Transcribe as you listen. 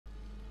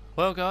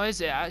Well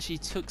guys, it actually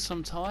took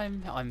some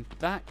time. I'm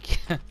back.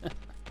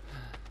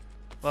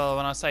 Well,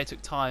 when I say it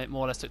took time, it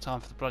more or less took time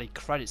for the bloody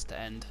credits to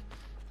end.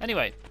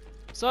 Anyway,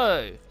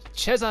 so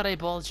Cesare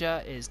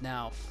Borgia is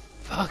now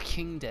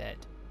fucking dead.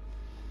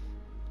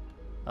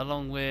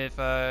 Along with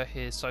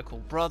his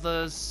so-called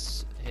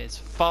brothers, his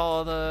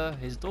father,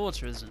 his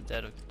daughter isn't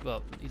dead.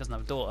 Well, he doesn't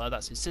have a daughter,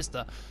 that's his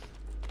sister.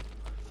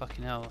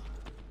 Fucking hell.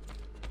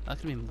 That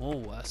could be more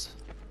worse.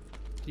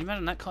 Can you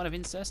imagine that kind of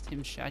incest?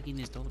 Him shagging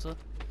his daughter?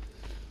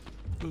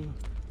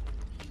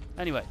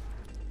 Anyway.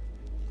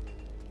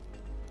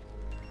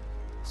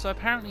 So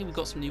apparently we've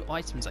got some new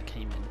items that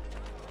came in.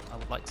 I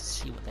would like to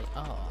see what they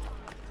are.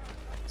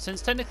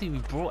 Since technically we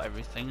brought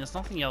everything, there's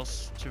nothing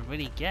else to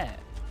really get.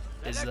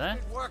 Is there?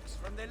 Works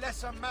from the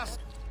lesser mass.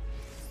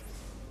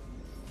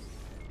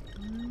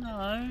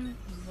 No,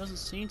 there doesn't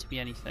seem to be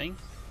anything.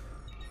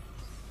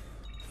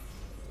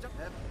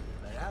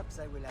 Perhaps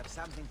I will have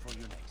something for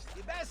you next.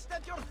 The best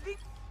at your feet.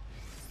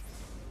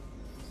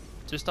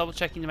 Just double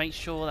checking to make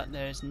sure that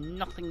there's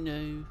nothing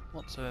new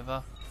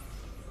whatsoever.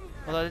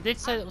 Although they did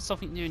say there was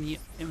something new in the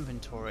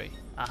inventory.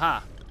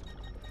 Aha!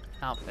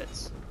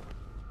 Outfits.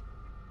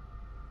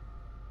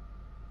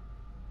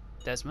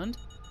 Desmond?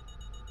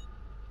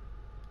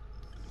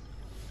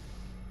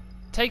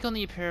 Take on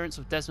the appearance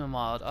of Desmond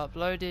Mild.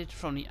 Uploaded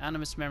from the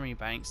Animus memory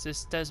banks,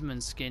 this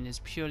Desmond skin is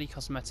purely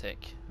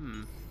cosmetic.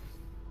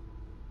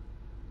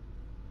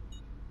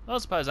 Well, I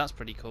suppose that's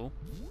pretty cool.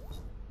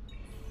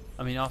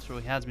 I mean, after all,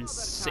 he has been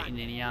sitting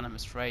in the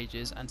Animus for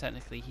ages, and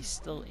technically he's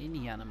still in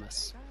the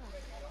Animus.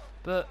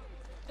 But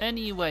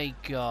anyway,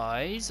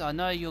 guys, I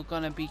know you're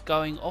going to be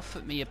going off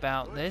at me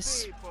about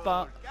this,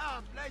 but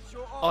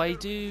I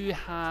do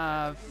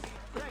have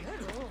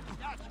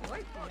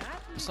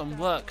some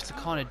work to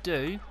kind of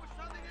do.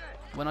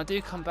 When I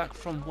do come back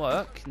from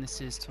work, and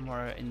this is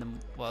tomorrow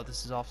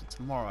this is after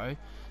tomorrow,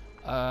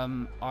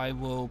 I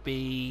will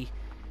be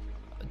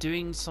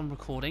doing some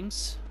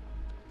recordings.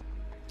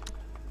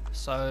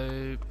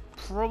 So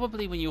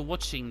probably when you're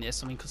watching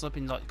this, I mean, because I've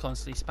been like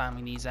constantly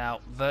spamming these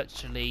out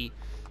virtually,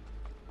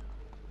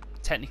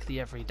 technically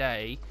every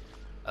day.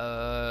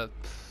 By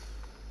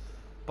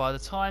the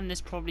time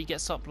this probably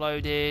gets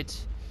uploaded,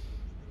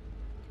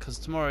 because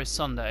tomorrow is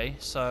Sunday,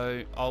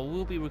 so I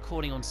will be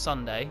recording on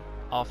Sunday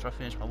after I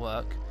finish my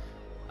work,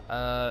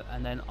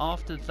 and then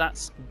after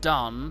that's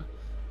done,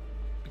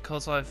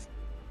 because I've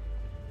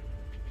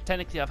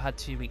had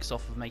 2 weeks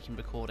off of making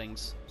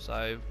recordings, so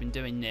I've been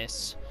doing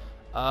this.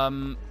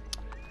 I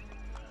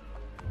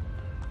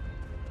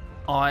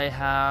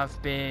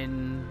have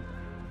been,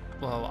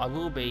 well, I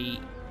will be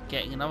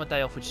getting another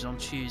day off, which is on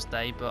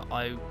Tuesday, but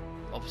I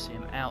obviously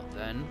am out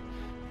then.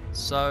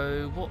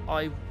 So what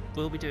I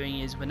will be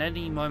doing is, when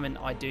any moment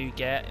I do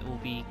get, it will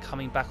be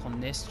coming back on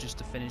this just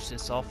to finish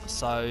this off.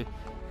 So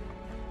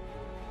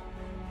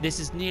this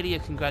is nearly a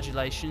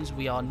congratulations.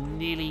 We are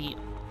nearly,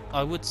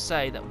 I would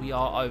say that we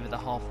are over the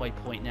halfway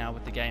point now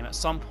with the game. At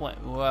some point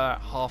we were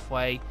at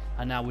halfway,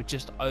 and now we're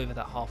just over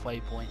that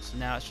halfway point. So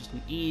now it's just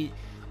an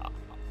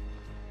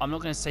I'm not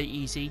going to say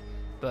easy,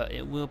 but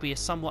it will be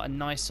a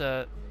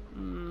nicer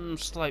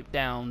slope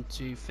down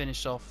to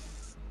finish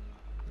off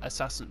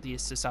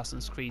this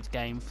Assassin's Creed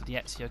game for the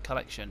Ezio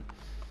collection.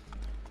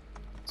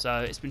 So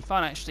it's been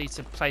fun actually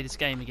to play this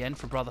game again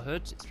for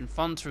Brotherhood. It's been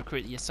fun to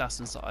recruit the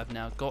assassins that I've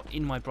now got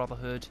in my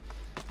Brotherhood.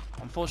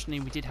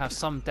 Unfortunately, we did have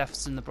some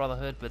deaths in the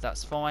Brotherhood, but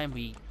that's fine.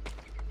 We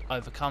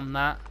overcome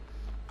that,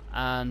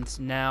 and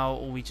now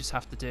all we just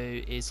have to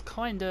do is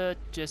kinda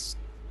just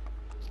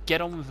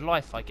get on with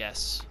life, I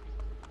guess.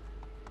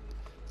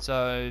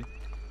 So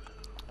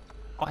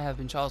I have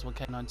been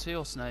Charles1K92,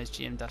 also known as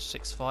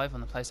GM-65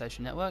 on the PlayStation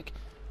Network,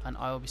 and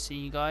I will be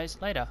seeing you guys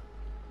later.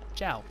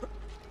 Ciao.